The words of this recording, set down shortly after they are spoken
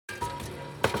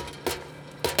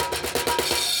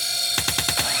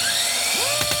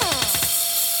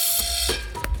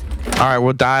All right,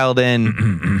 we're dialed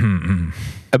in.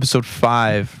 Episode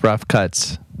 5, Rough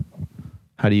Cuts.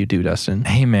 How do you do, Dustin?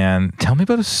 Hey, man, tell me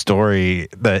about a story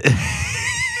that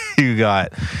you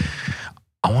got.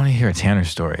 I want to hear a Tanner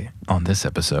story on this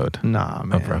episode. Nah,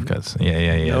 man. Of Rough Cuts.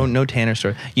 Yeah. No Tanner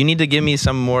story. You need to give me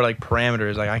some more like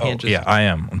parameters. Like I can't just. Yeah, I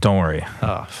am. Don't worry.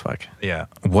 Oh fuck. Yeah.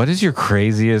 What is your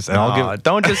craziest? And I'll give.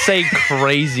 Don't just say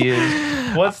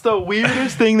craziest. What's the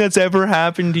weirdest thing that's ever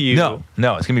happened to you? No.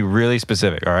 It's gonna be really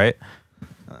specific. All right.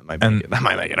 That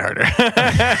might make it harder.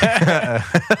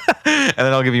 And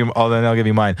then I'll give you. I'll give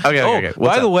you mine. Okay.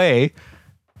 By the way,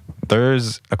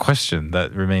 there's a question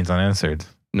that remains unanswered.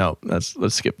 No, let's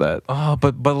skip that. Oh,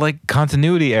 but like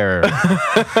continuity error.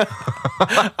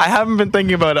 I haven't been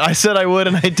thinking about it. I said I would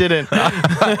and I didn't.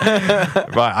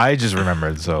 But I just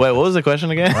remembered. So wait, what was the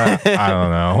question again? I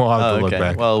don't know. We'll have to look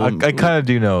back. Well, I kind of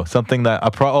do know something that I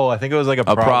think it was like a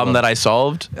problem that I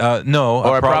solved. No,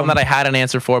 or a problem that I had an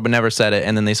answer for but never said it,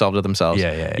 and then they solved it themselves.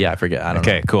 Yeah. I forget. I don't know.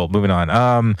 Okay, cool. Moving on.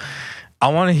 I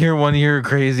want to hear one of your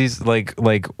crazies. Like,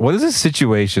 what is a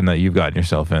situation that you've gotten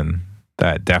yourself in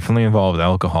that definitely involved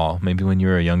alcohol? Maybe when you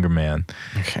were a younger man.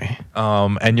 Okay.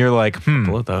 And you're like,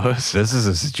 Couple of those. This is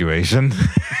a situation.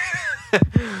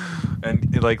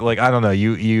 And like I don't know,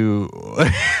 you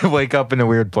wake up in a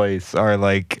weird place, or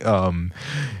like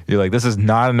you're like, this is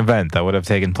not an event that would have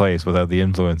taken place without the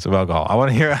influence of alcohol. I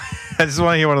just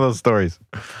want to hear one of those stories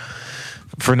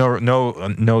for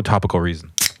no topical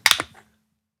reason.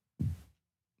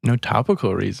 No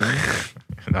topical reason.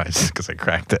 Nice, because I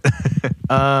cracked it.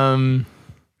 Haven't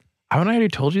I already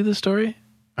told you this story?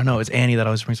 Or no, it's Annie that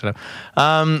always brings it up.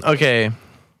 Okay.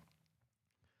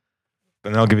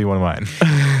 And I'll give you one of mine.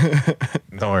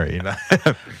 Don't worry.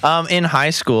 In high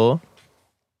school,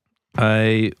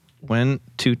 I went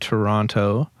to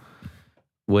Toronto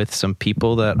with some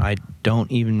people that I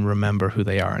don't even remember who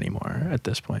they are anymore at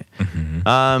this point.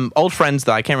 Mm-hmm. Old friends,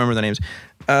 though. I can't remember their names.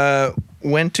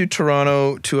 Went to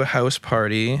Toronto to a house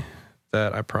party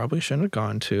that I probably shouldn't have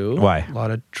gone to. Why? A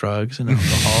lot of drugs and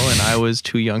alcohol, and I was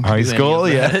too young to High do school,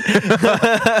 any of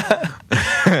that.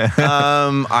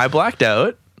 I blacked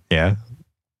out. Yeah.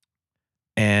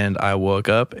 And I woke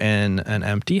up in an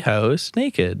empty house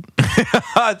naked.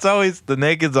 It's always the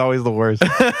naked's always the worst.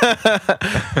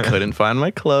 Couldn't find my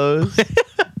clothes.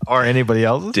 Or anybody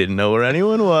else. Didn't know where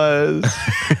anyone was.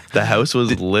 The house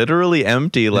was literally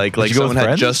empty. Like someone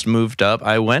had just moved up.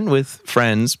 I went with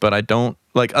friends, but I don't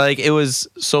like it was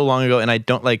so long ago, and I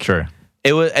don't like. Sure.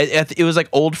 It was like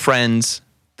old friends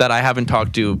that I haven't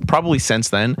talked to probably since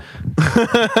then.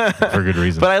 For good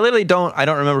reason. But I literally don't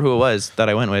remember who it was that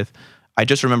I went with. I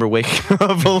just remember waking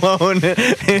up alone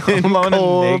and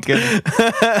naked.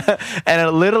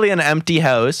 And literally an empty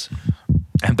house.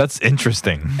 And that's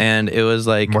interesting. And it was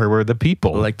like, where were the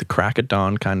people? Like the crack of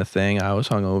dawn kind of thing. I was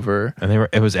hungover. And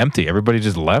it was empty. Everybody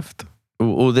just left?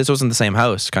 Well, this wasn't the same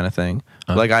house kind of thing.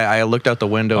 Huh? Like I looked out the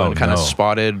window and kind of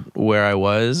spotted where I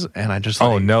was, and I just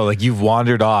like you've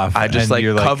wandered off. I just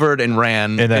covered and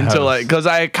ran until because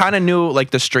I kind of knew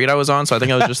like the street I was on, so I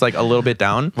think I was just like a little bit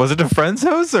down. Was it a friend's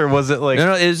house or was it like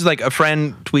no, it was like a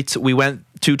friend tweets. We went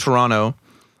to Toronto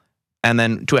and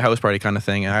then to a house party kind of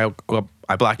thing, and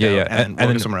I blacked out and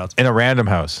then somewhere else. In a random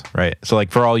house, right? So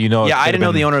like for all you know, I didn't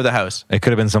know the owner of the house. It could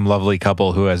have been some lovely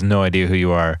couple who has no idea who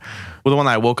you are. Well, the one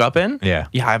that I woke up in? Yeah,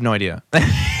 I have no idea.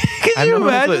 Could you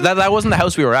imagine? That wasn't the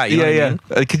house we were at. You know what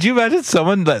I mean? Could you imagine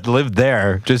someone that lived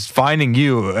there just finding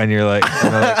you and you're like,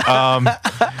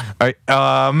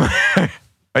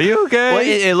 are you okay? Well,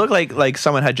 it looked like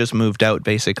someone had just moved out,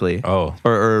 basically. Oh.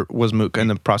 Or was in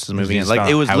the process of moving in. Like,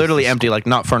 it was literally empty, like,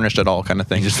 not furnished at all kind of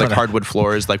thing. Just like hardwood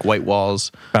floors, like white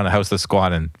walls. Found a house to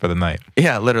squat in for the night.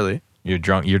 Yeah, literally. Your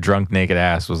drunk naked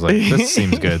ass was like, this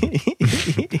seems good.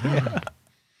 Yeah.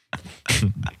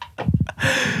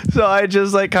 So I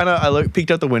just like peeked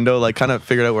out the window, like kind of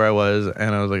figured out where I was,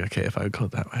 and I was like, okay, if I go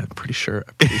that way, I'm pretty sure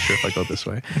if I go this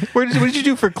way. What did you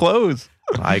do for clothes?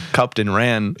 I cupped and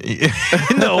ran.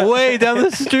 No way, down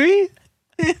the street?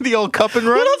 The old cup and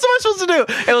run? What else am I supposed to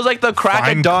do? It was like the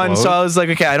crack of dawn, so I was like,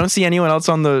 okay, I don't see anyone else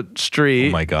on the street.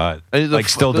 Oh my God. Like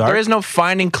still dark? There is no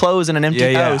finding clothes in an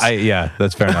empty house. Yeah,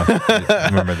 that's fair enough. I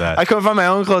remember that. I couldn't find my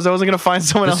own clothes. I wasn't going to find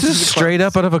someone else's. This is straight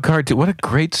up out of a cartoon. What a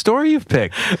great story you've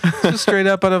picked. This is straight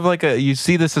up out of like you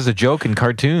see this as a joke in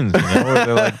cartoons, you know,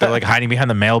 where they're like hiding behind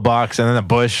the mailbox and then a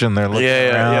bush and they're looking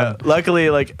around. Yeah.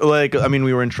 Luckily, like I mean,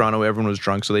 we were in Toronto, everyone was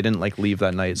drunk, so they didn't like leave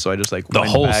that night. So I just like the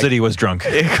whole city was drunk.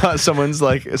 It got someone's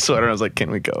like sweater. I was like, can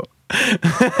we go?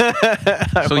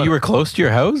 So you were close to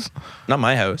your house? Not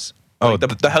my house. Oh,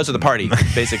 Like the house of the party,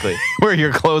 basically. where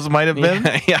your clothes might have been.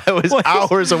 Yeah, I was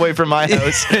hours away from my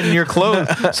house. And your clothes.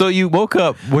 So you woke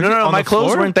up. Were you No, on my the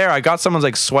clothes floor? weren't there. I got someone's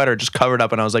like sweater just covered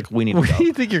up, and I was like, "We need to What go." do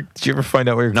you think? Did you ever find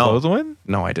out where your No. clothes went?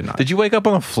 No, I did not. Did you wake up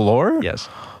on the floor? Yes,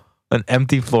 An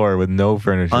empty floor with no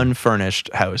furniture. unfurnished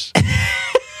house.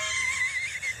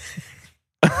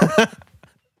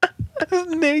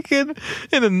 Naked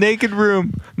in a naked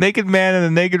room. Naked man in a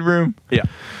naked room. Yeah,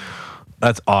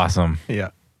 That's awesome. yeah,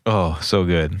 Oh, so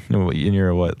good. And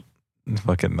you're what?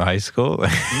 Fucking high school?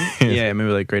 yeah. Maybe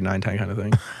like grade 9, 10 kind of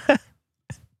thing.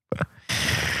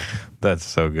 That's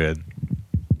so good.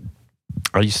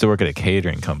 I used to work at a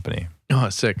catering company. Oh,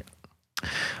 sick.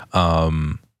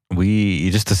 We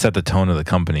just to set the tone of the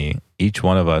company, each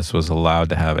one of us was allowed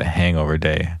to have a hangover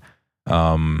day.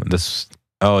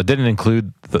 It didn't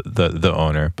include the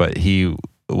owner, but he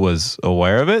was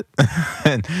aware of it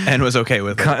And was okay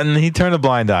with it. and he turned a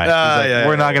blind eye. He's like, yeah,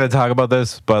 we're yeah, not going to talk about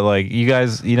this, but like you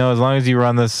guys, as long as you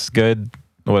run this good,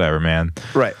 whatever, man.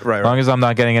 Right. As long as I'm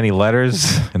not getting any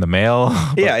letters in the mail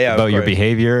Yeah, of about your course.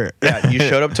 behavior. Yeah, you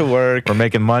showed up to work. We're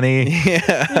making money.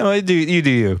 Yeah. You do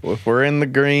you. If we're in the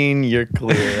green, you're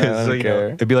clear. I don't So, care.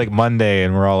 it'd be like Monday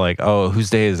and we're all like, oh, whose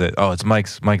day is it? Oh, it's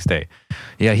Mike's day.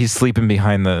 Yeah, he's sleeping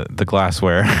behind the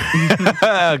glassware.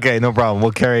 Okay, no problem.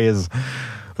 We'll carry his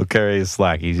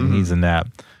slack. He needs a nap.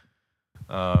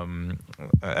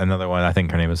 Another one, I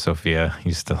think her name is Sophia,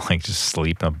 used to like just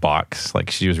sleep in a box. Like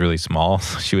she was really small.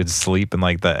 So she would sleep in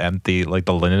like the empty, like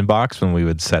the linen box when we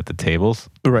would set the tables.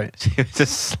 Right. She would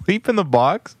just sleep in the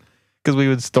box because we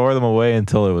would store them away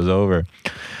until it was over.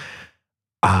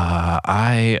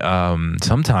 I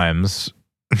sometimes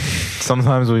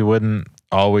we wouldn't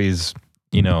always,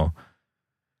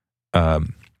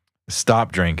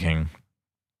 stop drinking.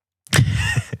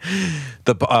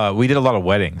 We did a lot of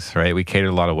weddings, right? We catered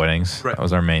a lot of weddings. Right. That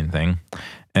was our main thing.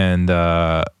 And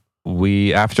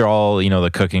we, after all, the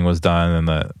cooking was done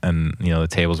and the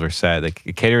tables were set, the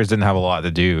caterers didn't have a lot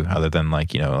to do other than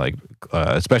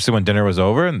especially when dinner was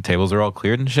over and the tables were all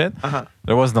cleared and shit. Uh-huh.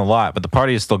 There wasn't a lot, but the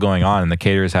party is still going on and the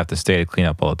caterers have to stay to clean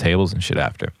up all the tables and shit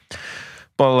after.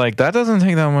 But like that doesn't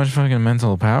take that much fucking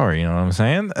mental power, you know what I'm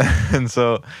saying? And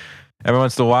so every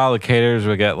once in a while the caterers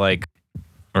would get like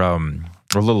a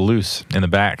little loose in the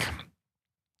back.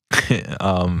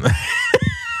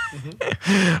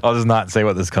 I'll just not say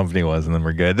what this company was and then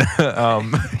we're good.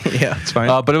 Yeah, it's fine.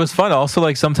 But it was fun. Also,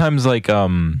 like sometimes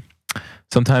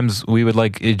we would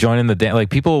like join in the dance. Like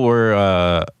people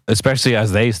were, especially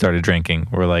as they started drinking,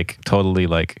 were like totally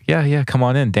like, yeah, come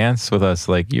on in, dance with us.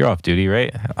 Like you're off duty,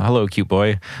 right? Hello, cute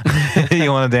boy.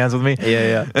 You want to dance with me?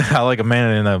 Yeah. I like a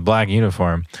man in a black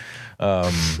uniform.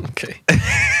 Okay.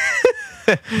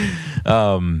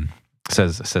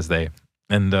 Says they.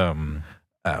 And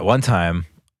one time,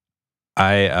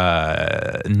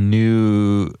 I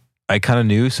kind of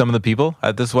knew some of the people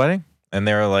at this wedding, and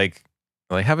they were like,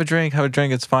 have a drink,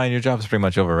 it's fine. Your job's pretty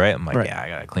much over, right? I'm like, right. Yeah, I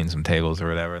gotta clean some tables or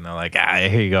whatever. And they're like,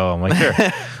 here you go. I'm like, sure,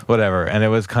 whatever. And it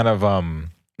was kind of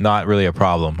not really a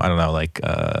problem. I don't know, like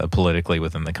politically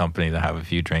within the company to have a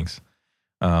few drinks.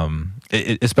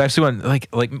 Especially when like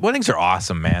weddings are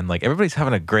awesome, man. Like everybody's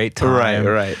having a great time.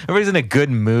 Right. Everybody's in a good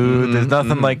mood. Mm-hmm, There's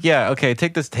nothing like, okay,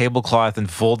 take this tablecloth and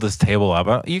fold this table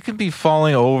up. You can be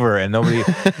falling over and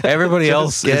everybody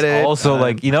else get is it. also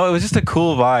like, it was just a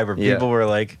cool vibe where Yeah. people were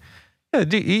like, yeah,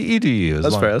 you do you.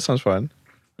 That's fair. That sounds fun.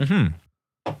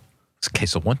 Mm-hmm. Okay,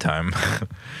 so one time,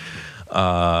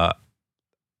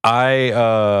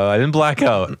 I didn't black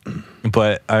out,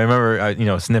 but I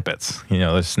remember, snippets.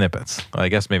 There's snippets. I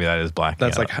guess maybe that is blacking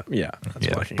That's out. that's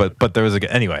blacking. But there was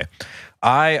anyway.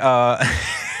 I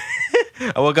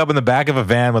woke up in the back of a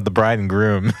van with the bride and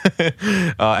groom,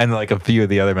 and like a few of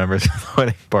the other members of the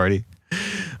wedding party.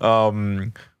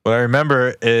 What I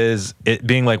remember is it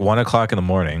being like 1:00 in the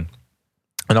morning.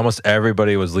 And almost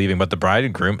everybody was leaving, but the bride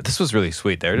and groom, this was really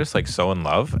sweet. They were just like so in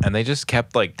love and they just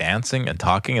kept like dancing and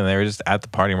talking and they were just at the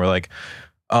party and we're like,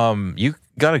 you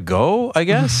gotta go, I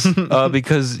guess,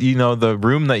 because, the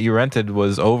room that you rented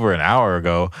was over an hour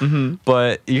ago,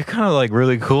 but you're kind of like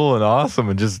really cool and awesome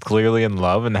and just clearly in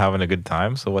love and having a good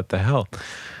time. So what the hell?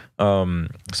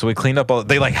 So we cleaned up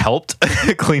they like helped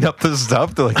clean up the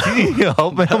stuff. They're like, you need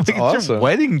help, man. That's It's awesome. your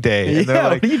wedding day. And they're Yeah,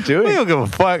 like, what are you doing? We don't give a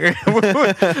fuck.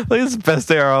 Like, this is the best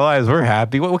day of our lives. We're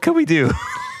happy. What can we do?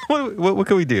 What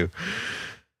can we do?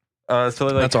 So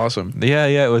like, That's awesome. Yeah,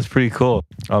 it was pretty cool.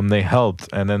 They helped,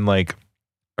 and then like,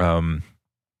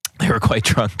 they were quite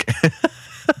drunk.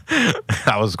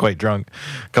 I was quite drunk.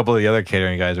 A couple of the other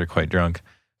catering guys were quite drunk.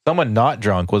 Someone not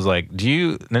drunk was like,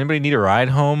 anybody need a ride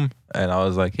home? And I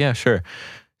was like, yeah, sure.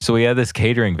 So we had this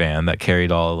catering van that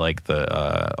carried all like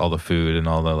all the food and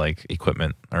all the like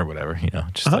equipment or whatever,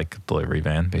 just like a delivery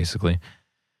van basically.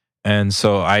 And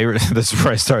so this is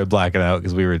where I started blacking out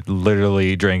because we were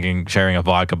literally sharing a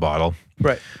vodka bottle.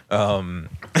 Right.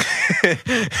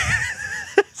 It's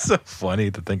so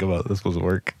funny to think about this was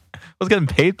work. I was getting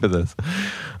paid for this.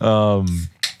 And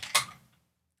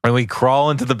we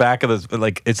crawl into the back of this,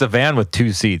 like it's a van with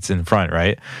 2 seats in front,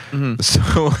 right? Mm-hmm.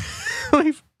 So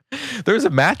there was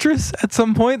a mattress at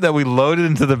some point that we loaded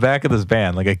into the back of this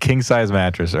van, like a king size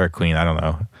mattress or a queen, I don't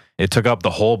know. It took up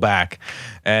the whole back,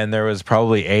 and there was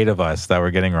probably 8 of us that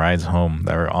were getting rides home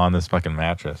that were on this fucking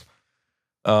mattress.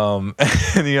 And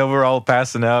we're all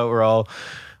passing out. We're all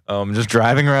just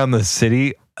driving around the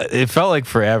city. It felt like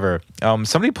forever.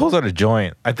 Somebody pulls out a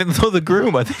joint. I think the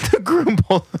groom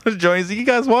pulled out a joint. He's like, "You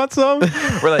guys want some?"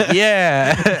 We're like,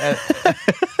 "Yeah."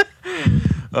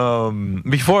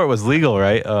 Before it was legal,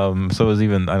 right? So it was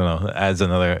even, I don't know, adds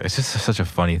another. It's just such a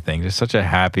funny thing. Just such a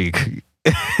happy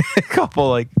couple.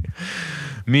 Like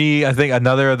me, I think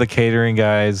another of the catering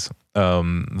guys.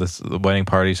 The wedding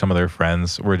party, some of their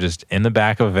friends were just in the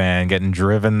back of a van getting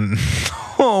driven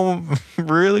home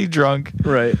really drunk,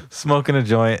 right, smoking a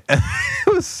joint.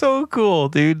 It was so cool,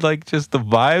 dude. Like just the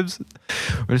vibes.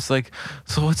 We're just like,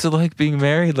 so what's it like being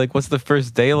married? Like what's the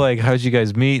first day like? How'd you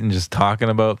guys meet? And just talking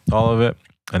about all of it.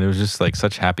 And it was just like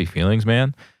such happy feelings,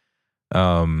 man.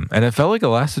 And it felt like it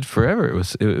lasted forever. It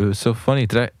was so funny.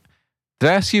 Did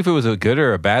I ask you if it was a good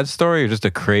or a bad story or just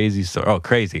a crazy story? Oh,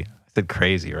 crazy. I said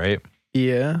crazy, right?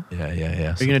 Yeah. Yeah. Are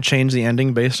you going to change the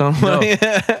ending based on No,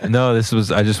 I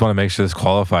just want to make sure this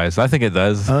qualifies. I think it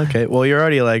does. Okay. Well, you're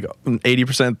already like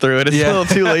 80% through it. It's a little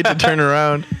too late to turn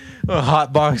around.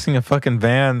 Hotboxing a fucking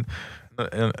van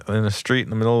in a street in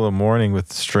the middle of the morning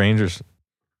with strangers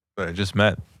that I just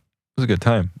met. It was a good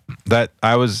time. That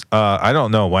I was, I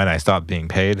don't know when I stopped being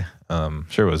paid.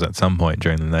 Sure it was at some point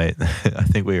during the night. I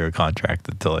think we were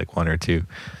contracted to like 1 or 2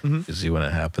 to see when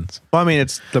it happens. Well, I mean,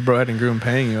 it's the bride and groom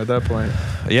paying you at that point.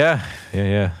 Yeah.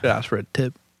 Ask for a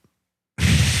tip.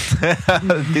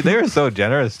 Dude, they were so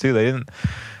generous too.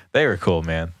 They were cool,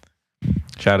 man.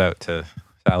 Shout out to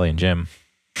Sally and Jim.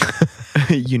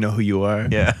 You know who you are.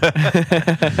 Yeah.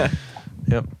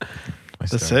 Yep.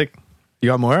 That's sick. You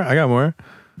got more? I got more.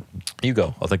 You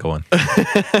go. I'll take a one.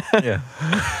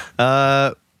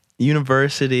 Yeah.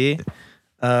 University.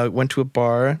 Went to a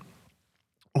bar.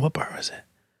 What bar was it?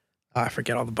 Oh, I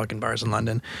forget all the fucking bars in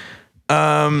London.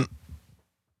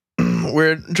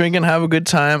 We're drinking, have a good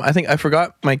time. I think I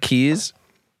forgot my keys.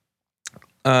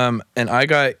 And I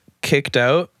got kicked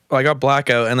out. Well, I got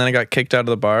blackout, and then I got kicked out of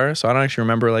the bar. So I don't actually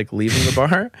remember like leaving the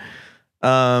bar.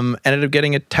 Ended up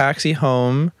getting a taxi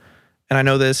home, and I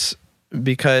know this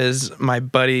because my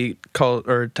buddy called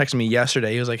or texted me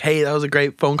yesterday. He was like, "Hey, that was a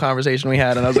great phone conversation we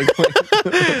had." And I was like,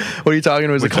 "What are you talking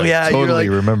about?" He was like, "Oh yeah, totally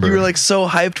you remember. You were like so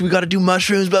hyped. We got to do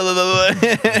mushrooms." Blah blah blah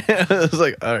blah. I was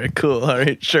like, "All right, cool. All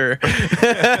right, sure."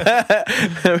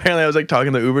 Apparently, I was like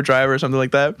talking to the Uber driver or something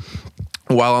like that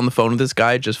while on the phone with this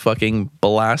guy, just fucking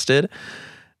blasted.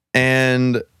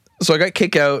 And so I got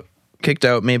kicked out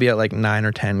maybe at like 9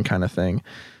 or 10 kind of thing.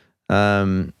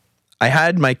 I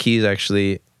had my keys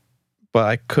actually, but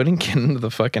I couldn't get into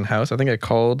the fucking house. I think I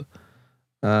called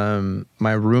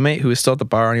my roommate who was still at the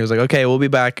bar, and he was like, "Okay, we'll be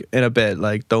back in a bit.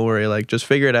 Like, don't worry. Like, just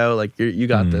figure it out. Like, you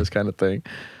got this," kind of thing.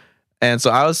 And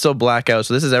so I was still blackout.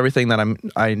 So this is everything that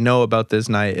I know about this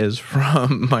night is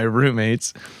from my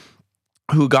roommates,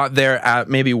 who got there at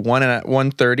maybe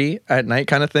 1:30 at night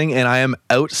kind of thing. And I am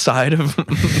outside of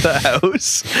the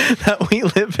house that we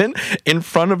live in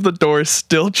front of the door,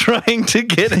 still trying to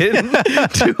get in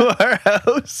to our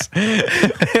house.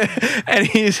 And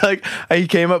he's like, he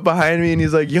came up behind me and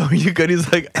he's like, "Yo, are you good?" He's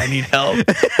like, "I need help."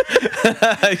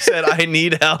 I said, "I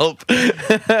need help."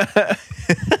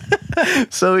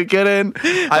 So we get in.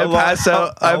 I pass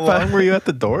out. How long were you at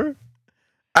the door?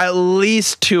 At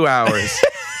least 2 hours.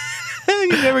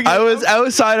 I was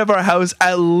outside of our house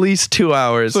at least 2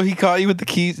 hours. So he caught you with the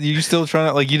keys. You still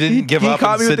trying to you didn't give up? He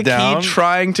caught and me sit with the down? key,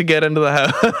 trying to get into the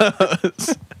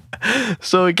house.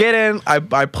 So we get in.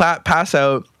 I pass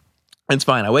out. It's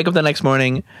fine. I wake up the next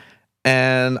morning,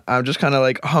 and I'm just kind of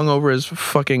like hungover as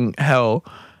fucking hell,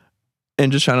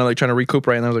 and just trying to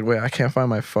recuperate. And I was like, wait, I can't find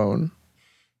my phone.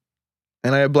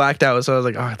 And I blacked out, so I was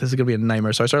like, "Oh, this is gonna be a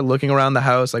nightmare." So I started looking around the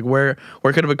house, like where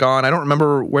could have it gone? I don't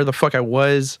remember where the fuck I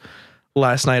was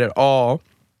last night at all.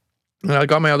 And I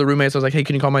got my other roommates. I was like, "Hey,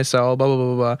 can you call my cell?" Blah blah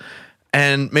blah blah.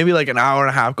 And maybe like an hour and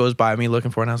a half goes by me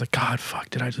looking for it. And I was like, God, fuck,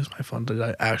 did I lose my phone? Did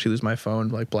I actually lose my phone?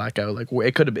 Like blackout? Like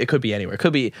it could be anywhere. It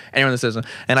could be anywhere in the system.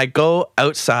 And I go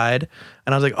outside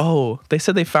and I was like, oh, they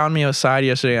said they found me outside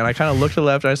yesterday. And I kind of looked to the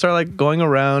left and I started like going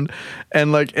around,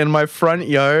 and like in my front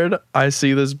yard, I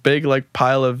see this big like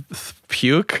pile of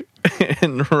puke.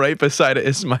 And right beside it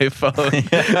is my phone. No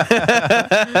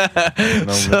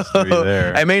mystery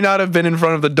there. I may not have been in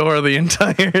front of the door the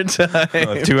entire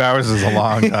time. 2 hours is a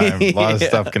long time. A lot of Yeah.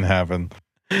 stuff can happen.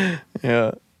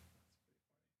 Yeah.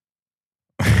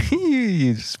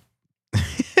 You just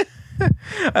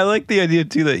I like the idea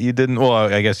too that you didn't. Well,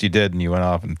 I guess you did, and you went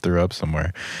off and threw up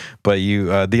somewhere. But you,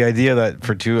 the idea that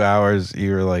for 2 hours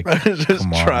you were like, I was just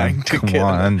 "Come on, trying to come get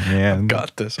on, it. man, I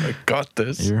got this. I got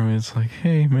this. Your roommate's like,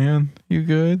 "Hey, man, you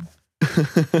good?" Oh,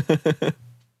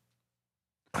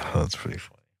 that's pretty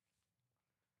funny.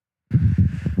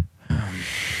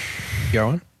 You got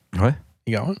one? What?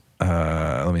 You got one?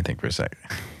 Let me think for a sec.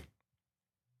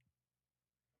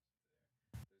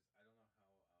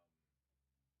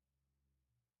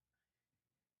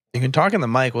 You can talk in the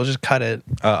mic. We'll just cut it.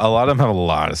 A lot of them have a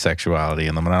lot of sexuality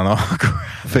in them, and I don't know how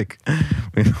graphic.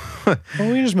 Well,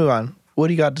 we just move on. What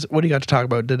do you got? What do you got to talk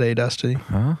about today, Dusty?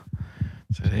 Huh?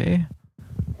 Today?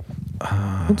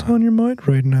 What's on your mind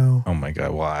right now? Oh my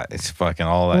god, what? It's fucking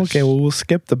all that. Okay, well, we'll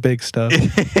skip the big stuff.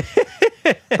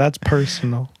 That's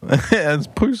personal. That's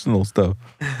personal stuff.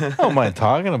 I don't mind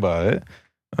talking about it.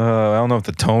 I don't know if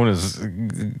the tone is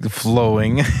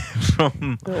flowing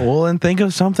from. Well, and think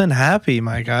of something happy,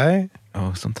 my guy.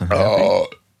 Oh, something happy.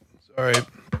 Sorry.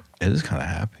 It is kind of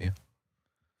happy.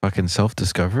 Fucking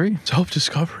self-discovery.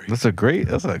 Self-discovery. That's a great.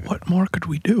 That's a What more could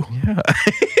we do? yeah.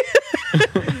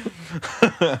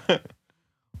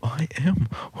 I am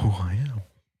who I am.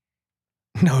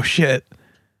 No shit.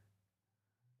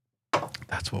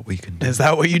 That's what we can do. Is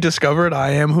that what you discovered?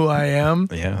 I am who I am.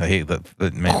 Yeah, I hate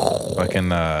that man.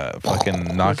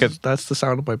 Fucking knock it. That's the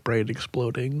sound of my brain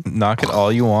exploding. Knock it all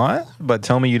you want, but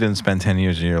tell me you didn't spend 10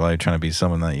 years of your life trying to be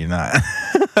someone that you're not.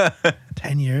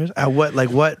 10 years?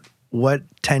 What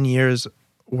 10 years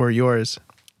were yours?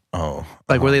 Oh.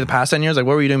 Like, were they the past 10 years? Like,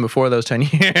 what were you doing before those 10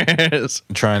 years?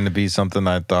 Trying to be something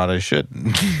I thought I should.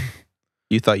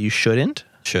 You thought you shouldn't?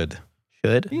 Should.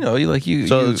 Should? You know, you like you.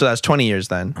 So you, that's 20 years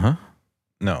then. huh?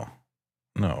 No.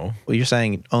 No. Well, you're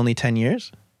saying only 10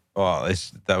 years? Well,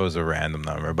 that was a random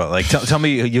number, but like, tell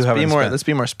me you haven't. Let's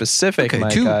be more specific. Okay, my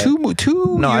two guy.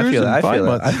 two. No, I years feel and that. I 5 feel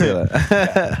that. months. I feel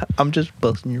that. I'm just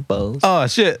busting your balls. Oh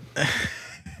shit.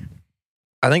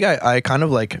 I think I kind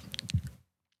of like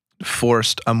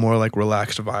forced a more like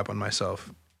relaxed vibe on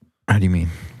myself. How do you mean?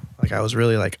 Like I was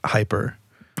really like hyper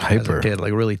as a Hyper. kid,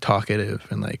 like really talkative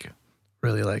and like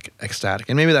really like ecstatic.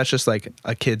 And maybe that's just like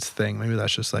a kid's thing. Maybe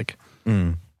that's just like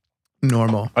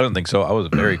normal. I don't think so. I was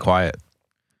very quiet.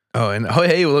 Oh, and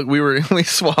hey, look, we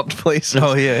swapped places.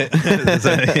 Oh yeah. Is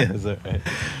that right?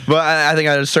 But I think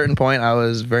at a certain point, I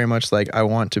was very much like I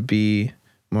want to be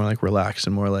more like relaxed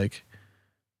and more like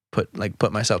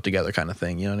put myself together kind of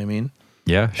thing. You know what I mean?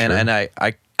 Yeah. Sure. And I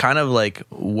kind of like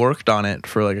worked on it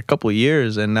for like a couple of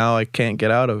years, and now I can't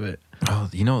get out of it. Oh,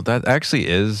 you know, that actually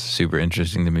is super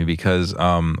interesting to me because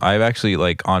I've actually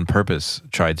like on purpose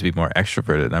tried to be more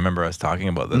extroverted. And I remember us talking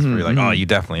about this where you're like, oh, you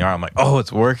definitely are. I'm like, oh,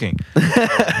 it's working.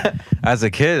 As a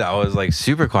kid, I was like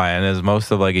super quiet. And as most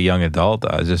of like a young adult,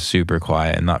 I was just super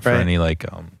quiet and not for any like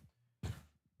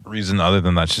reason other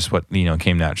than that's just what, you know,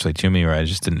 came naturally to me, where I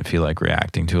just didn't feel like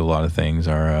reacting to a lot of things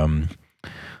or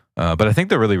but I think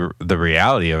the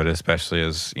reality of it, especially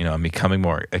is, you know, I'm becoming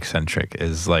more eccentric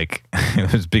is like,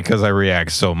 it's because I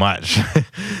react so much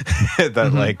that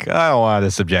like, I don't want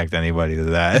to subject anybody to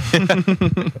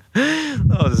that.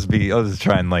 I'll just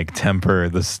try and like temper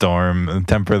the storm,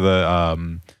 temper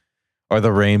the, or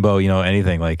the rainbow, you know,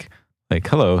 anything like,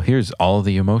 hello, here's all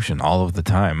the emotion all of the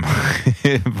time.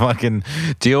 Fucking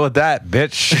deal with that,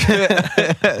 bitch.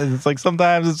 It's like,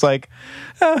 sometimes it's like,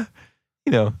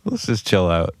 you know, let's just chill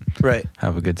out. Right.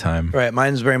 Have a good time. Right.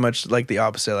 Mine's very much like the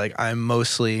opposite. Like I'm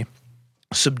mostly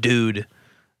subdued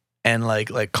and like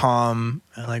calm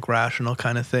and like rational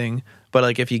kind of thing. But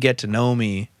like if you get to know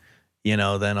me, you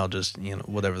know, then I'll just, you know,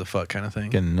 whatever the fuck kind of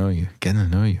thing. Getting to know you.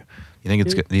 You think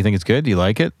it's good? Do you think it's good? Do you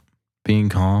like it? Being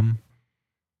calm?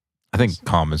 I think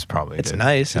calm is probably It's good.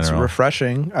 nice. It's General.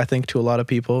 refreshing, I think, to a lot of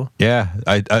people. Yeah,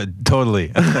 I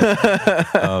totally.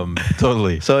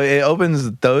 Totally. So it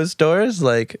opens those doors,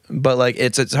 like, but like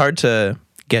it's hard to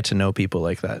get to know people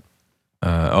like that.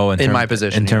 In my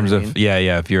position, in terms you know of what I mean?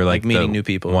 yeah, if you're like meeting the new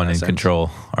people one in in that sense. control,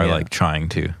 or Yeah. like trying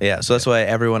to. Yeah, so that's why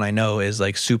everyone I know is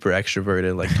like super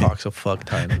extroverted, like talks a fuck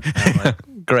ton. And I'm like,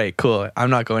 great, cool. I'm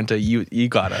not going to. You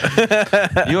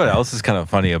gotta. You know what else is kind of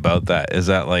funny about that is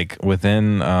that like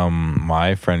within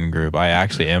my friend group, I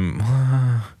actually am.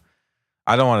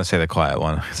 I don't want to say the quiet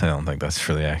one because I don't think that's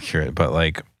really accurate. But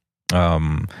like,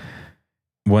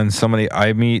 when somebody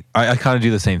I meet, I kind of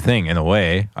do the same thing in a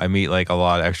way. I meet like a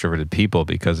lot of extroverted people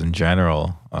because in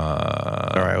general,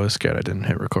 Sorry, I was scared. I didn't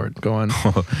hit record. Go on.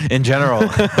 in general,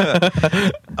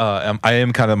 I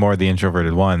am kind of more the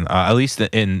introverted one. At least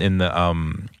in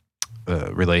the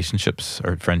relationships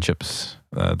or friendships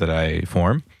that I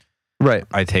form. Right.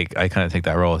 I kind of take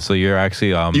that role. So you're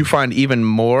actually You find even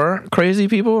more crazy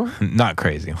people. not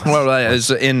crazy. Well,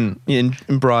 it's in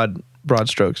broad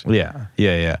strokes.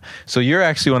 Yeah. So you're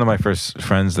actually one of my first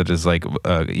friends that is like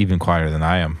even quieter than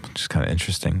I am, which is kind of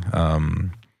interesting.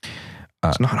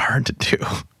 It's not hard to do.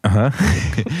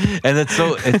 And it's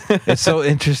so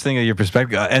interesting at your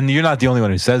perspective, and you're not the only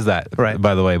one who says that, Right.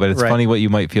 by the way. But it's Right. funny what you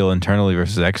might feel internally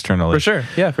versus externally. For sure.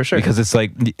 Yeah, for sure. Because it's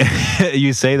like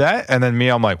you say that, and then me,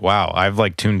 I'm like, wow, I've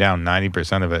like tuned down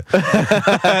 90% of it.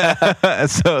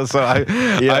 so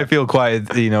I feel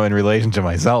quiet, in relation to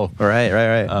myself.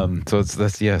 Right. So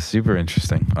that's super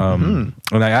interesting. And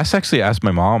I actually asked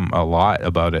my mom a lot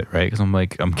about it, right? Because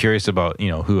I'm curious about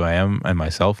who I am and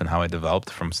myself and how I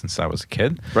developed from since I was a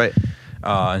kid. Right.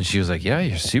 And she was like, "Yeah,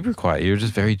 you're super quiet. You're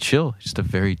just very chill. Just a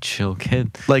very chill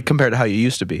kid." Like compared to how you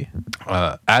used to be.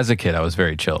 As a kid, I was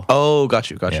very chill. Oh,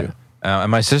 got you. And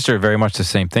my sister, very much the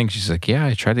same thing. She's like, "Yeah,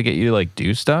 I tried to get you to like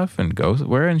do stuff and go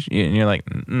where," and you're like,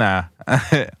 "Nah,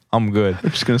 I'm good. I'm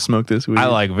just gonna smoke this weed. I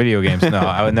like video games." No,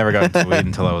 I would never got into weed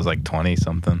until I was like 20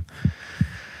 something.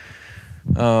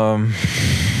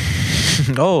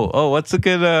 What's a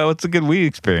good weed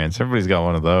experience? Everybody's got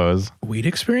one of those. weed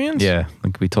experience. Yeah,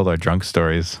 like we told our drunk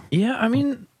stories. Yeah, I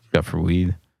mean, Got for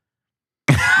weed.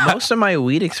 most of my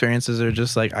weed experiences are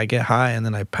just like I get high and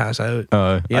then I pass out.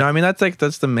 I mean,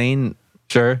 that's the main.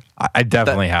 Sure, I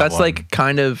definitely have. That's one. like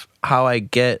kind of how I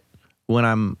get when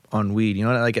I'm on weed.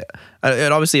 Like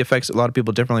it obviously affects a lot of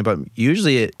people differently, but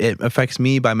usually it affects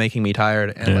me by making me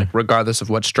tired, and like regardless of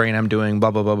what strain I'm doing,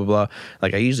 blah blah blah blah blah.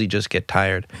 Like I usually just get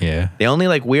tired. Yeah. The only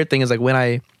like weird thing is like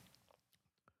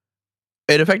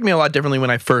it affected me a lot differently when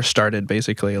I first started.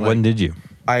 Basically, like, When did you?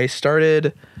 I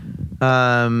started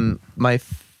my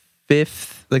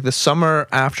fifth, like the summer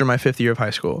after my 5th year of high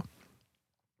school.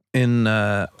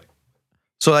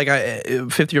 So like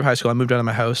 5th year of high school, I moved out of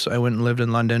my house. I went and lived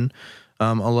in London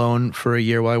alone for a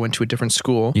year while I went to a different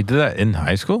school. You did that in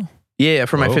high school? Yeah,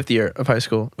 for my Oh. 5th year of high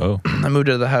school. Oh. I moved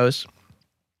out of the house.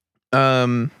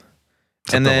 And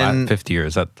then 5th year,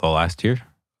 is that the last year?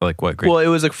 Like what grade? well, it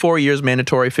was like 4 years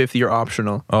mandatory, 5th year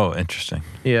optional. Oh, interesting.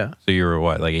 Yeah. So you were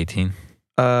what, like 18?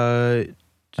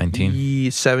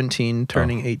 19? 17,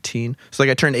 turning 18. So like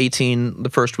I turned 18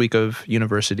 the first week of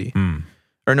university. Mm.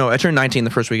 Or no, I turned 19 the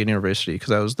first week at university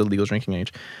because I was the legal drinking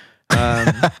age.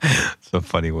 It's a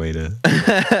funny way to.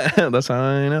 That's how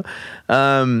I know.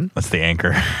 That's the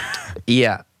anchor.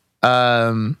 Yeah.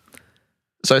 So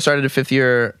I started a 5th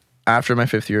year after my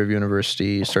 5th year of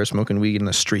university. Started smoking weed in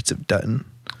the streets of Dutton.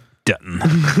 Dutton.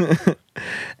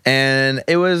 And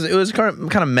it was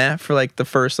kind of meh for like the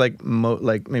first like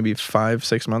maybe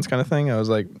 5-6 months kind of thing. I was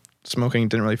like smoking,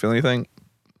 didn't really feel anything,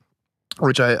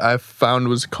 which I found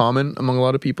was common among a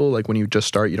lot of people. Like when you just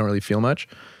start, you don't really feel much.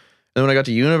 And when I got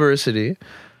to university,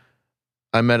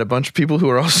 I met a bunch of people who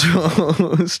were also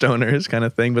stoners kind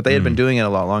of thing, but they had been doing it a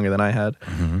lot longer than I had.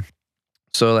 Mm-hmm.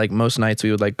 So like most nights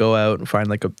we would like go out and find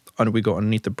like we go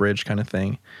underneath the bridge kind of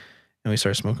thing, and we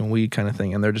start smoking weed kind of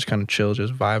thing, and they're just kind of chill,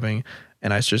 just vibing.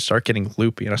 And I just start getting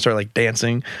loopy, and I start like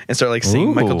dancing and start like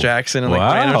singing Michael Jackson and like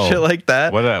random shit like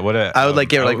that. I would like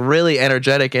get like really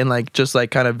energetic and like just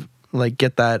like kind of like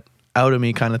get that out of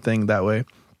me kind of thing that way.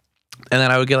 And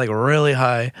then I would get like really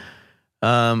high.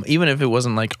 Even if it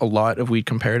wasn't like a lot of weed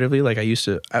comparatively, like I used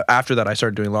to, after that I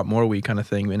started doing a lot more weed kind of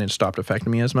thing, and it stopped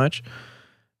affecting me as much.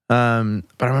 But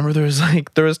I remember there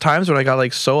was times when I got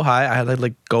like so high, I had to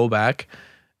like go back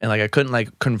and like I couldn't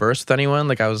like converse with anyone.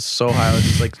 Like I was so high, I was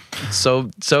just like so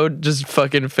just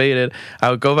fucking faded. I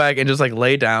would go back and just like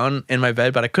lay down in my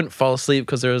bed, but I couldn't fall asleep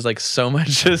because there was like so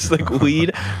much just like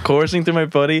weed coursing through my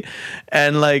body.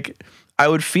 And like I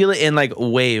would feel it in like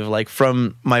wave, like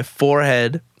from my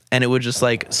forehead, and it would just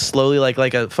like slowly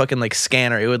like a fucking like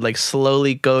scanner. It would like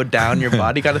slowly go down your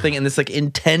body kind of thing. And this like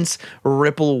intense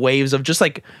ripple waves of just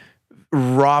like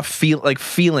raw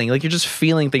feeling like you're just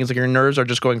feeling things, like your nerves are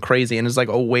just going crazy, and it's like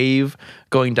a wave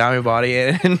going down your body.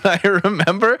 And I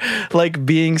remember like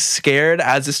being scared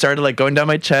as it started like going down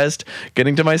my chest,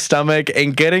 getting to my stomach,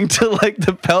 and getting to like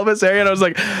the pelvis area, and I was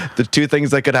like, the two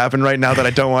things that could happen right now that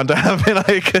I don't want to happen,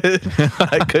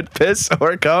 I could piss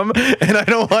or come, and I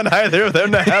don't want either of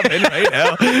them to happen right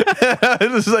now. I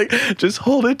was like, just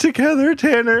hold it together,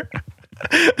 Tanner.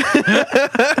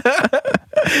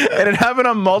 And it happened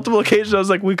on multiple occasions. I was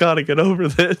like, we gotta get over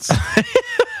this.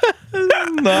 This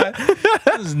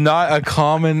is not a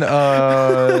common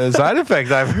side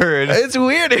effect I've heard. It's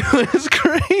weird. It was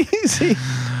crazy.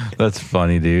 That's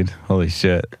funny, dude. Holy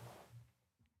shit.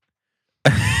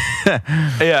 Yeah,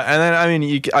 and then I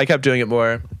mean, I kept doing it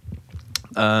more.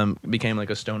 Became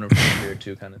like a stoner for a year or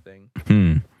two kind of thing.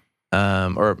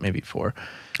 Or maybe 4.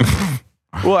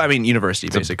 Well, I mean, university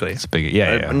basically. It's big.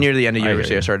 Yeah. Near the end of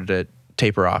university, I started to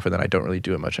taper off, and then I don't really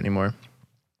do it much anymore.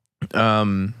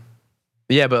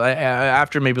 Yeah, but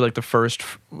after maybe like the first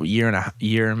year,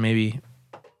 maybe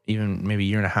year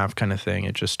and a half kind of thing,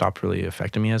 it just stopped really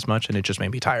affecting me as much, and it just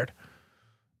made me tired.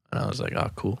 And I was like,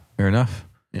 oh, cool. Fair enough.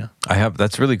 Yeah.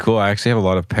 That's really cool. I actually have a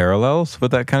lot of parallels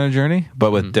with that kind of journey,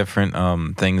 but with different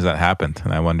things that happened.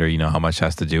 And I wonder, how much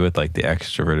has to do with like the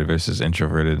extroverted versus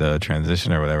introverted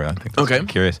transition or whatever. I think that's I'm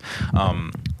curious.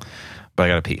 But I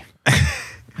gotta pee.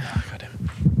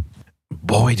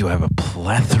 Boy, do I have a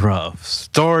plethora of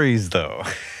stories though.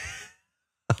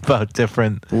 About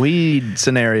different weed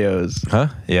scenarios. Huh?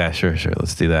 Yeah, sure.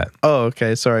 Let's do that. Oh,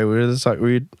 okay. Sorry. Were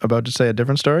you about to say a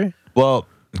different story? Well,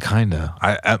 kinda.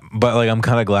 But like, I'm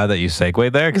kind of glad that you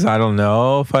segued there because I don't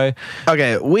know if I.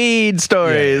 Okay, weed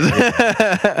stories.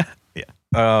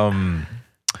 Yeah.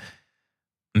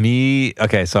 Me.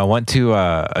 Okay, so I went to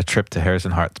a trip to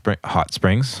Harrison Hot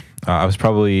Springs. I was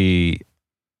probably,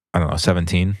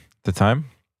 17 at the time.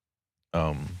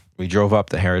 We drove up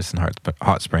to Harrison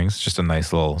Hot Springs, just a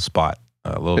nice little spot,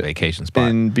 a little vacation spot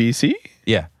in BC.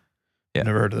 Yeah.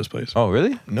 Never heard of this place. Oh,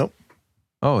 really? Nope.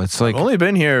 Oh, it's like I've only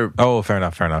been here. Oh, fair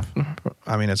enough.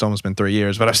 I mean, it's almost been 3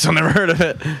 years, but I've still never heard of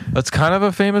it. It's kind of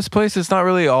a famous place. It's not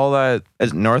really all that.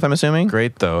 Is it north, I'm assuming?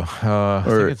 Great though.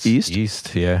 Or it's east?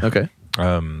 East, yeah. Okay.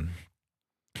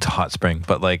 It's a hot spring,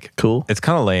 but like cool. It's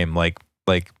kind of lame. Like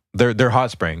they're hot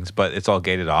springs, but it's all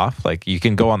gated off. Like you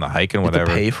can go on the hike and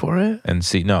whatever. You have to pay for it and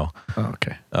see. No. Oh,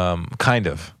 okay. Kind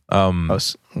of.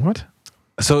 What?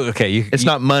 So okay, it's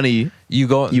not money. You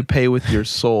go. You pay with your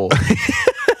soul.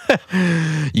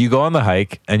 You go on the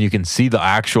hike and you can see the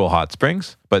actual hot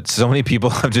springs, but so many people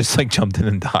have just like jumped in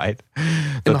and died.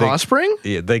 In the hot spring?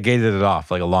 Yeah, they gated it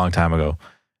off like a long time ago.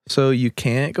 So you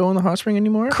can't go in the hot spring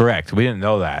anymore? Correct. We didn't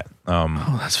know that.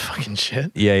 Oh, that's fucking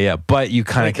shit. Yeah. But you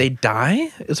kind of they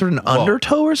die? Is there an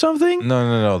undertow or something?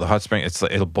 No. The hot spring, it's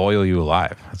like it'll boil you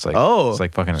alive. It's like it's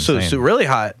like fucking insane. So really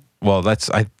hot. Well,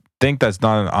 I think that's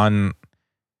not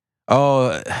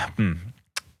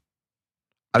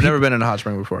I've never been in a hot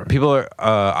spring before. People are.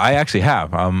 I actually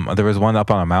have. There was one up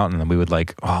on a mountain, and we would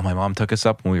like. Oh, my mom took us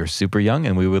up when we were super young,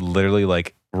 and we would literally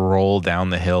like roll down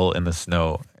the hill in the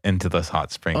snow into this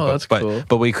hot spring. Oh, that's cool.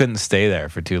 But we couldn't stay there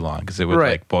for too long because it would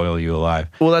like boil you alive.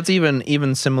 Well, that's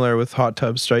even similar with hot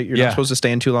tubs, right? You're not supposed to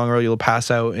stay in too long, or you'll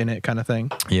pass out in it, kind of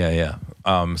thing. Yeah.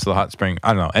 So the hot spring,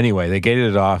 I don't know. Anyway, they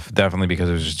gated it off definitely because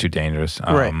it was just too dangerous.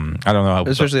 Right. I don't know.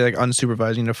 Especially like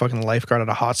unsupervised, you know, fucking lifeguard at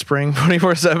a hot spring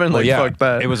 24/7. Like fuck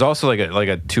that. It was also like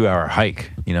a 2-hour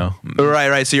hike, you know.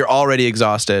 Right. So you're already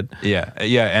exhausted. Yeah.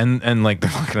 And like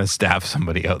they're not gonna staff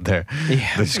somebody out there.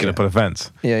 Yeah. They're just gonna put a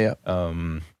fence. Yeah.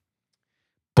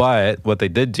 But what they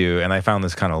did do, and I found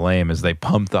this kind of lame, is they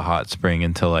pumped the hot spring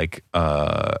into like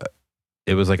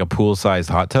it was like a pool-sized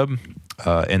hot tub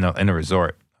in a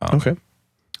resort. Okay.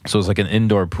 So it was like an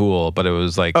indoor pool, but it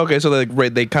was like okay. So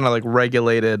they kind of like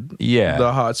regulated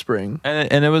the hot spring,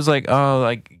 and it was like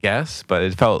I guess, but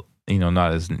it felt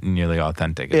not as nearly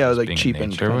authentic. Yeah, it was like being cheap in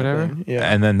nature or whatever.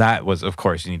 Yeah, and then that was, of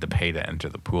course, you need to pay to enter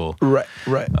the pool. Right.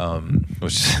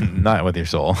 Which is not with your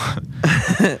soul.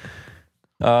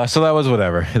 So that was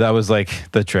whatever. That was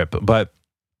like the trip, but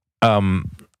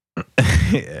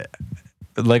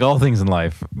like all things in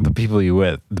life, the people that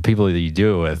you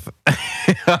do it with,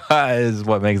 is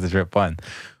what makes the trip fun.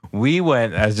 We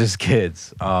went as just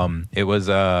kids. It was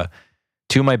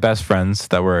two of my best friends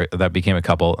that became a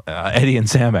couple. Eddie and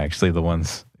Sam, actually, the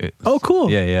ones. Oh, cool.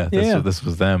 Yeah. This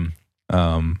was them.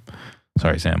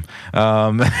 Sorry, Sam.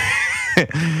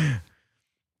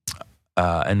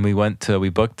 And we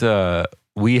booked.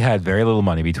 We had very little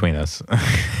money between us.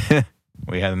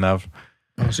 We had enough.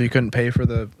 Oh, so you couldn't pay for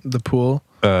the pool?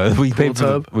 We paid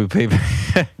tub? We paid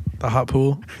the hot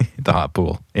pool. The hot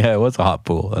pool. Yeah, it was a hot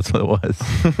pool. That's what it was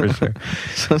for sure.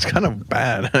 So it's kind of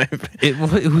bad. It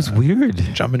was weird.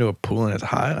 Jump into a pool and it's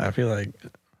hot. I feel like,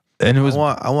 And it was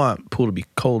I want pool to be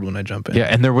cold when I jump in. yeah,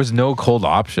 and there was no cold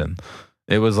option.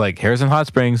 It was like Harrison Hot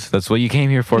Springs. That's what you came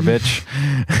here for, bitch.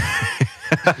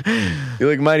 You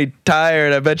look mighty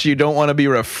tired. I bet you don't want to be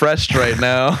refreshed right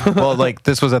now. Well, like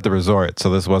this was at the resort, so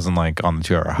this wasn't like on the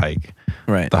 2-hour hike.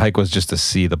 Right. The hike was just to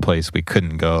see the place we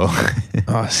couldn't go.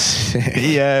 Oh, sick.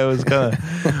 Yeah, it was kind of.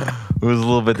 It was a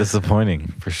little bit disappointing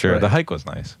for sure. Right. The hike was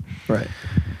nice. Right.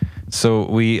 So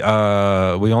we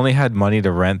only had money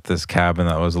to rent this cabin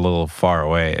that was a little far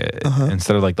away.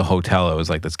 Instead of like the hotel, it was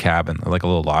like this cabin, like a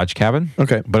little lodge cabin.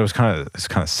 Okay. But it was kind of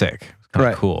sick. It was kind of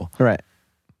Right. cool. Right.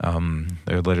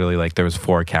 There were literally like there was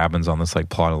 4 cabins on this like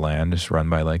plot of land, just run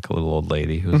by like a little old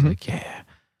lady who was like, yeah.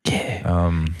 Yeah.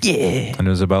 And it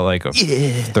was about like a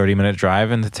 30-minute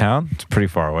drive into town. It's pretty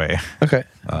far away. Okay.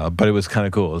 But it was kind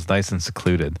of cool. It was nice and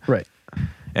secluded. Right.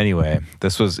 Anyway,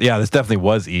 this definitely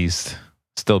was east,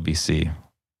 still BC.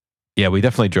 Yeah, we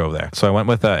definitely drove there. So I went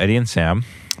with Eddie and Sam,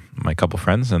 my couple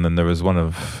friends, and then there was one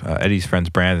of Eddie's friends,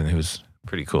 Brandon, who was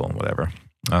pretty cool and whatever.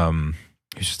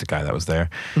 He's just a guy that was there.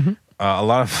 Mhm. A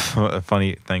lot of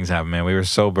funny things happened, man. We were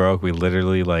so broke. We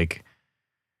literally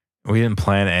we didn't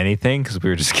plan anything because we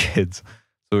were just kids.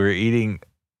 So we were eating.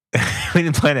 We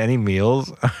didn't plan any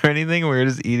meals or anything. We were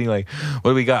just eating like,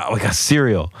 what do we got? We got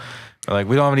cereal. We're like,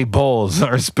 we don't have any bowls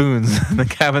or spoons. The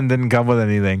cabin didn't come with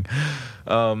anything.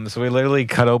 So we literally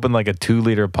cut open like a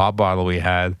 2-liter pop bottle we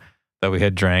had that we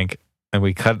had drank, and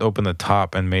we cut open the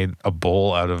top and made a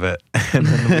bowl out of it. And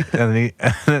then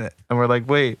and we're like,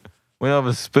 wait, we don't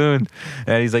have a spoon.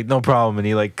 And he's like, no problem. And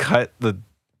he like cut the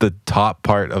top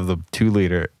part of the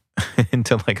 2-liter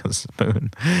into like a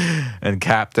spoon and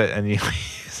capped it, and he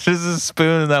used just a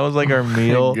spoon, and that was like our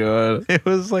meal. God. It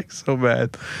was like so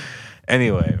bad.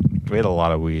 Anyway, we had a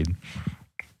lot of weed.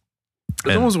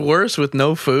 It's almost worse with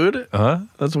no food.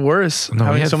 That's worse. No, we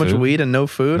Having had so much food. weed and no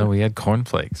food. No, we had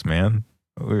cornflakes, man.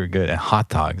 We were good. And hot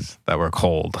dogs that were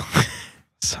cold.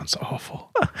 Sounds awful.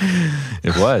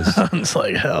 It was. Sounds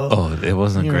like hell. Oh, it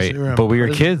wasn't You were- great. you were But we were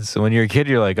in kids. So when you're a kid,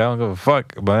 you're like, I don't give a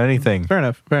fuck about anything. Fair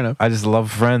enough. Fair enough. I just love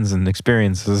friends and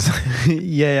experiences.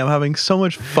 Yeah, I'm having so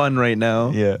much fun right now.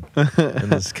 Yeah. In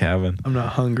this cabin. I'm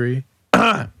not hungry.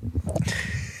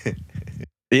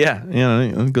 Yeah,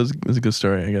 it's a good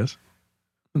story, I guess.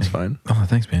 It's fine. Oh,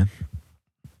 thanks, man.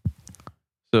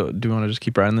 So, do you want to just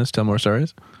keep riding this? Tell more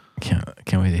stories? Can't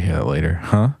wait to hear that later.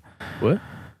 Huh? What?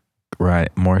 Right.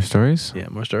 More stories? Yeah,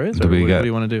 more stories? Do Or we what, got- what do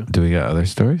you want to do? Do we got other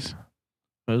stories?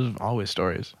 There's always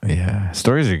stories. Yeah.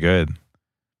 Stories are good.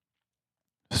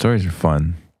 Stories are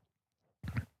fun.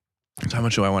 So how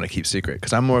much do I want to keep secret?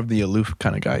 Because I'm more of the aloof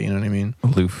kind of guy, you know what I mean?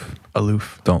 Aloof.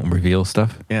 Aloof. Don't reveal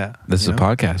stuff. Yeah. This is you a know?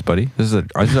 podcast, buddy. This is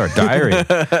our diary.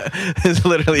 It's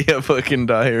literally a fucking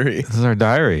diary. This is our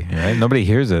diary. All right? Nobody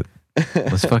hears it.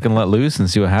 Let's fucking let loose and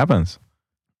see what happens.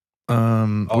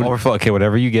 I'll reflect. Okay,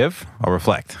 whatever you give, I'll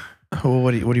reflect.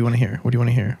 what do you want to hear? What do you want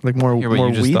to hear? Like more Hear what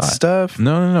you just weed thought. stuff?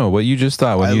 No. What you just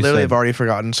thought when I you literally said. have already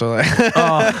forgotten. So like,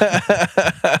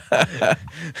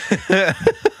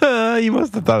 You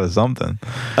must have thought of something.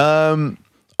 oh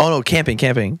no, camping.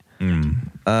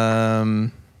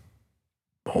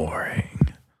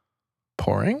 Boring.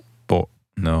 Pouring?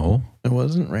 No. It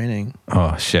wasn't raining.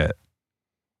 Oh shit.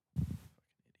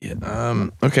 Yeah.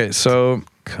 Okay, so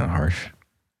Kind of harsh.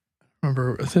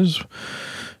 remember there's,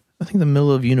 I think the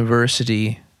middle of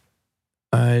university,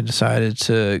 I decided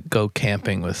to go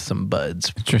camping with some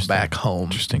buds Interesting. back home.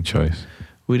 Interesting choice.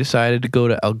 We decided to go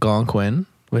to Algonquin,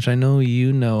 which I know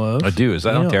you know of. I do. Is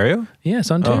that You know- Ontario? Yeah,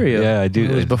 it's Ontario. Oh, yeah, I do.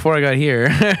 It was before I got here.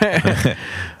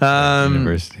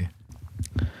 University.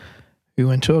 We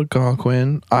went to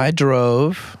Algonquin. I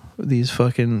drove. These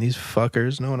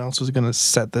fuckers. No one else was gonna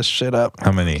set this shit up.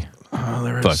 How many Oh,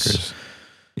 there was fuckers?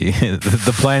 Yeah,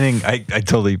 the planning. I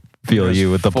totally feel There's you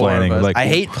with the 4 of planning. us. Like I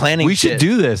hate planning. we should shit.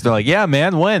 do this. They're like, yeah,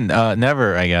 man. When?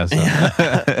 Never. I guess.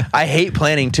 I hate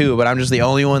planning too, but I'm just the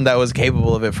only one that was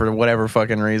capable of it for whatever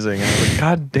fucking reason. And I was like,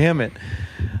 God damn it.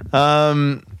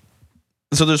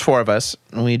 So there's 4 of us,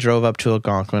 and we drove up to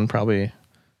Algonquin. It was probably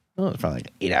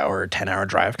like an 8-hour, 10-hour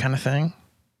drive kind of thing,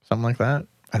 something like that.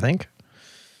 I think.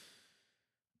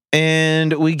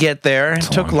 And we get there. It It's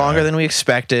a took long longer drive. than we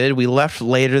expected. We left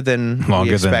later than we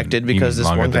Longer than- expected you because mean this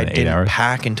longer one guy than 8 didn't hours?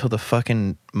 pack until the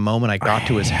fucking moment I got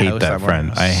to his I hate house. that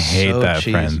friend. I hate So that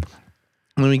cheese. friend.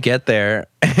 when we get there,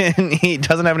 and he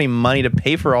doesn't have any money to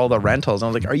pay for all the rentals. And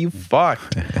I was like, "Are you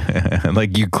fucked?"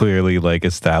 Like you clearly like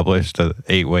established a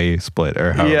 8-way split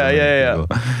or however. Yeah.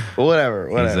 Whatever.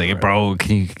 He's like, "Bro,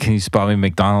 can you spot me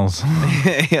McDonald's?"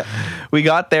 Yeah. We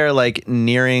got there like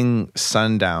nearing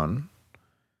sundown.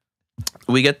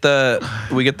 We get the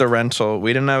rental.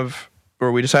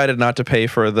 We decided not to pay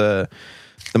for the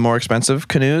more expensive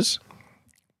canoes.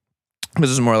 This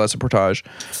is more or less a portage.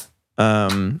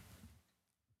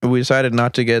 We decided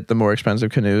not to get the more expensive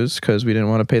canoes because we didn't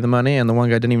want to pay the money, and the one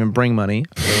guy didn't even bring money.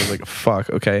 So I was like, fuck,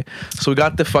 okay. So we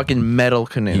got the fucking metal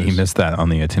canoes. He missed that on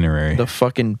the itinerary. The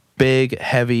fucking big,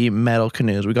 heavy metal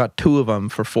canoes. We got 2 of them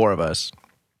for 4 of us.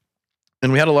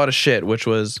 And we had a lot of shit, which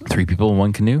was... 3 people in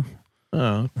one canoe?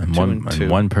 Oh, and 2 one, and 2.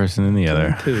 and one person in the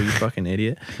other. 2, you fucking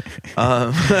idiot.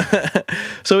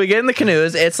 So we get in the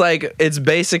canoes. It's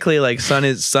basically like sun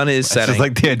is setting. It's just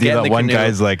like the idea that one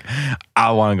guy's like,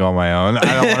 I want to go on my own. I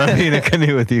don't want to be in a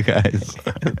canoe with you guys.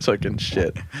 Fucking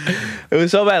shit. It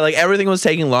was so bad. Like everything was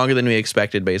taking longer than we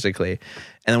expected, basically.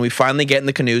 And then we finally get in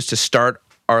the canoes to start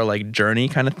our like journey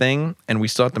kind of thing, and we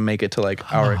still have to make it to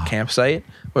like our campsite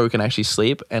where we can actually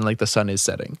sleep, and like the sun is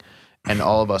setting. And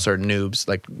all of us are noobs,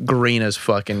 like green as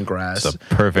fucking grass. It's a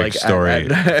perfect story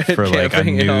for like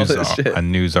a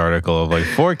news article of like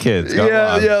 4 kids.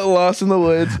 Yeah, lost in the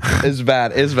woods. It's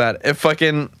bad. It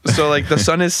fucking, so like the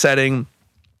sun is setting.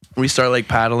 We start like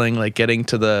paddling, like getting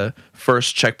to the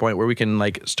first checkpoint where we can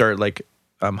like start like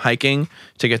hiking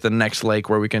to get to the next lake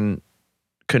where we can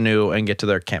canoe and get to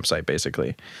their campsite,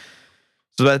 basically.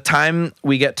 So by the time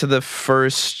we get to the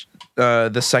first,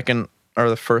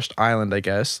 the first island, I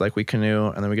guess, like we canoe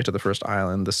and then we get to the first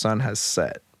island, the sun has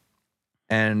set,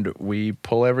 and we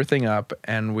pull everything up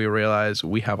and we realize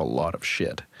we have a lot of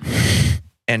shit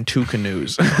and 2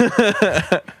 canoes.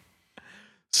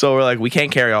 So we're like, we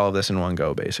can't carry all of this in one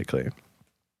go, basically.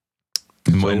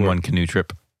 In one canoe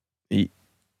trip.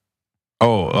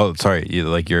 Oh, sorry.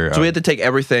 So we had to take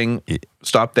everything,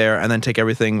 stop there, and then take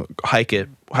everything, hike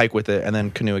with it, and then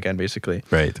canoe again, basically.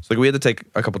 Right. So like we had to take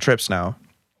a couple trips now.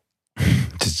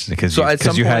 Just because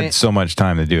you had so much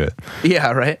time to do it.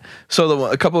 Yeah, right. So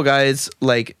a couple of guys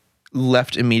like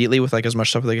left immediately with like as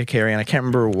much stuff as they could carry, and I can't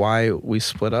remember why we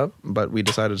split up, but we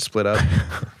decided to split up.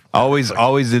 Always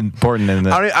important in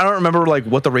that. I don't remember like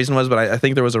what the reason was, but I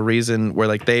think there was a reason where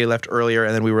like they left earlier,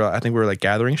 and then we were like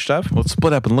gathering stuff. Let's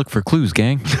split up and look for clues,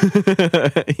 gang.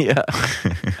 Yeah.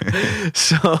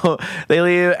 So they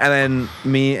leave, and then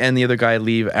me and the other guy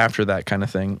leave after that kind of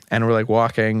thing, and we're like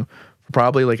walking for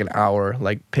probably like an hour,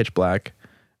 like pitch black,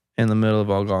 in the middle of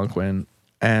Algonquin,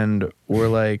 and we're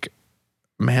like,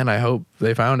 man, I hope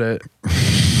they found it.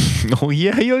 Oh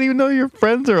yeah, you don't even know your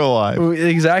friends are alive.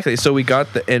 Exactly. So we got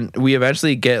and we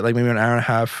eventually get like maybe an hour and a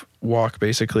half walk.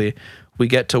 Basically, we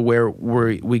get to where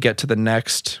we get to the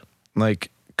next like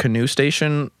canoe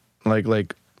station,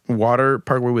 like water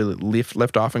park where we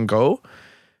lift off and go,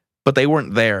 but they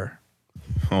weren't there.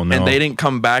 Oh no! And they didn't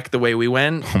come back the way we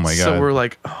went. Oh my god! So we're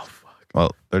like, oh fuck.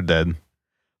 Well, they're dead.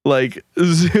 Like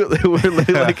we're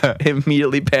like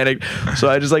immediately panicked. So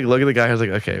I just like look at the guy. I was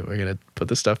like, okay, we're gonna put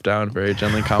the stuff down very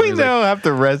gently, calmly. We now have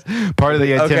to rest. Part of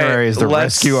the itinerary is to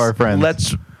rescue our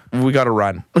friends. We gotta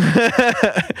run.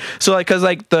 So like, cause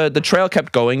like the trail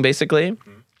kept going basically,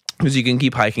 because you can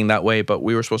keep hiking that way. But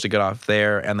we were supposed to get off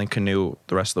there and then canoe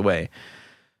the rest of the way.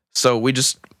 So we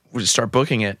just start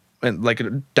booking it and like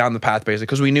down the path basically,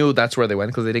 because we knew that's where they went,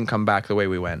 because they didn't come back the way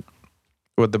we went,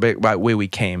 with the way we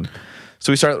came.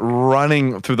 So we start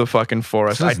running through the fucking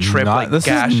forest. I trip this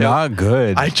is not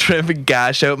good. I trip and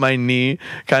gash out my knee,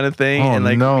 kind of thing. Oh and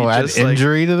like, no! Add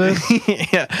injury to this.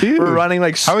 Yeah, dude, we're running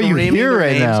like how are you here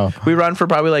right now? We run for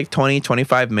probably like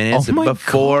 20-25 minutes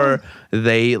before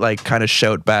they like kind of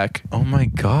shout back. Oh my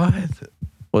god!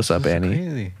 What's up, Annie?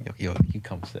 Crazy. Yo, you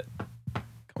come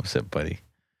sit, buddy.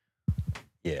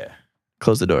 Yeah.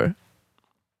 Close the door.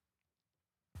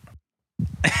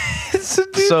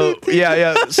 So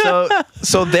yeah.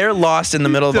 So they're lost in the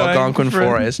middle of Algonquin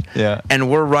Forest. Yeah. And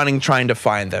we're running trying to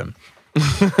find them.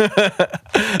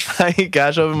 I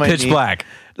gash over my pitch knee. black.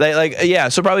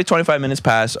 So probably 25 minutes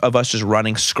pass of us just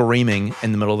running, screaming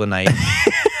in the middle of the night.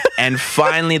 And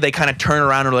finally they kind of turn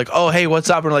around and are like, oh, hey, what's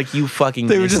up? And we're like, you fucking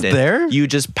They were just there? You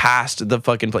just passed the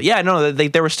fucking place. Yeah, no,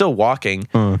 they were still walking,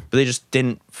 but they just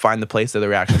didn't find the place that they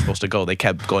were actually supposed to go. They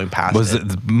kept going past it.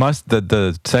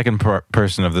 The second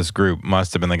person of this group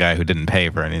must have been the guy who didn't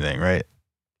pay for anything, right?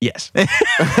 Yes.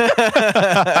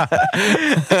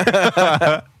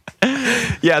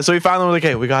 Yeah, so we finally were like,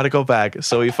 hey, we got to go back.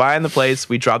 So we find the place,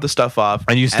 we drop the stuff off.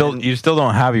 And you still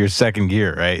don't have your second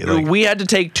gear, right? We had to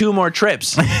take 2 more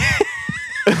trips.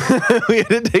 We had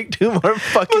to take 2 more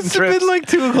fucking Must have trips. been like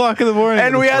 2 o'clock in the morning.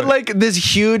 And we had like this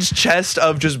huge chest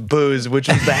of just booze, which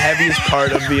was the heaviest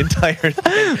part of the entire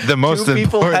thing. the most 2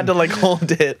 people important. had to like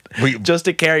hold it just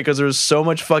to carry because there was so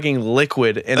much fucking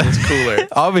liquid in this cooler.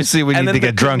 Obviously, we And need then to the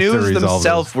get drunk to canoes resolve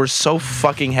themselves this. were so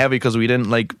fucking heavy because we didn't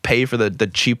like pay for the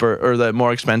cheaper or the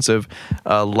more expensive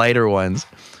lighter ones.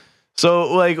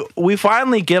 So like we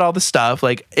finally get all the stuff.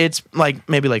 Like it's like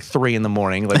maybe like 3 a.m.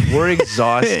 Like we're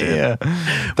exhausted. Yeah.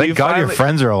 Thank God your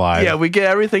friends are alive. Yeah, we get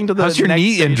everything to the. How's your next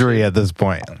knee station. injury at this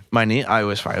point? My knee, I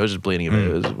was fine. I was just bleeding a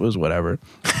bit. It was whatever.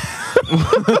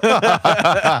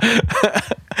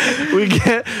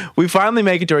 We finally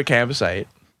make it to our campsite.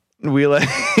 We like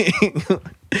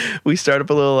we start up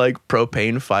a little like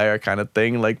propane fire kind of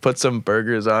thing. Like put some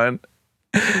burgers on,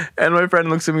 and my friend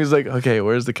looks at me. He's like, "Okay,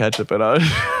 where's the ketchup?" And I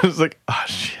was like, "Oh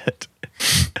shit."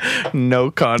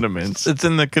 No condiments. It's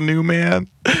in the canoe, man.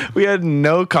 We had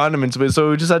no condiments, but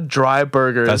so we just had dry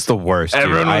burgers. That's the worst. Dude.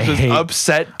 Everyone was just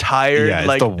upset, tired. Yeah, it's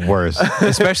like the worst.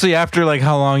 Especially after like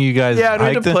how long you guys. yeah, and we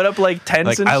had hiked to it. put up like tents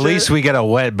Like and at shit. least we get a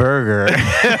wet burger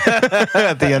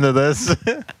at the end of this.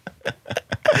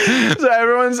 So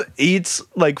everyone's eats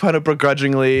like kind of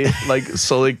begrudgingly, like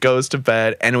slowly goes to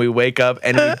bed, and we wake up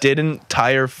and we didn't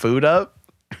tie our food up.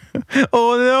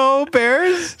 Oh no,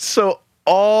 bears! So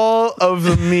all of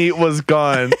the meat was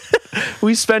gone.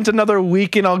 We spent another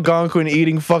week in Algonquin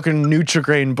eating fucking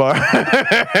Nutri-Grain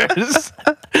bars.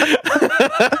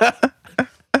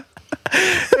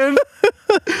 And,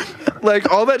 like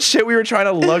all that shit we were trying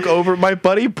to lug over. My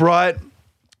buddy brought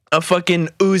a fucking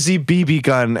Uzi BB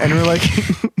gun, and we're like,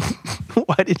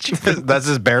 why did you? That's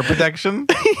his bear protection.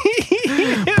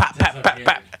 Pop, pop, pop,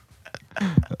 pop.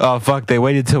 Oh fuck! They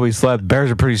waited till we slept. Bears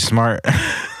are pretty smart.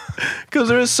 Because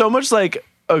there was so much like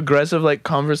aggressive like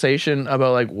conversation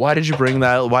about like why did you bring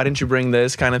that? Why didn't you bring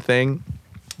this kind of thing?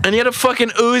 And he had a fucking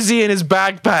Uzi in his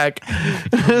backpack.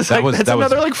 It's That like, was- that's that was-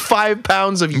 another like 5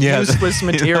 pounds of useless That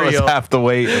material. was half the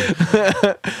weight.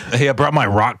 Hey, I brought my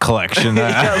rock collection.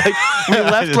 Yeah, like we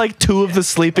left like 2 of the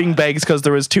sleeping bags because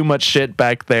there was too much shit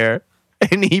back there.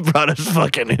 And he brought us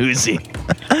fucking Uzi.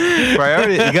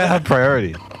 Priority. You gotta have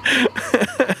priority.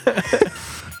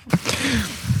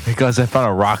 Because I found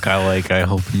a rock I like. I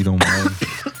hope you don't mind.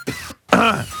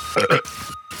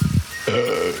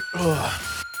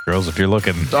 Girls, if you're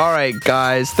looking. All right,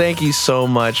 guys. Thank you so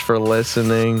much for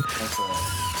listening.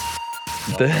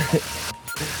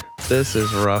 This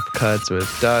is Rough Cuts with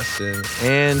Dustin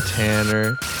and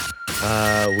Tanner.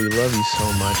 We love you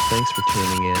so much. Thanks for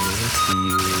tuning in. We'll see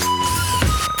you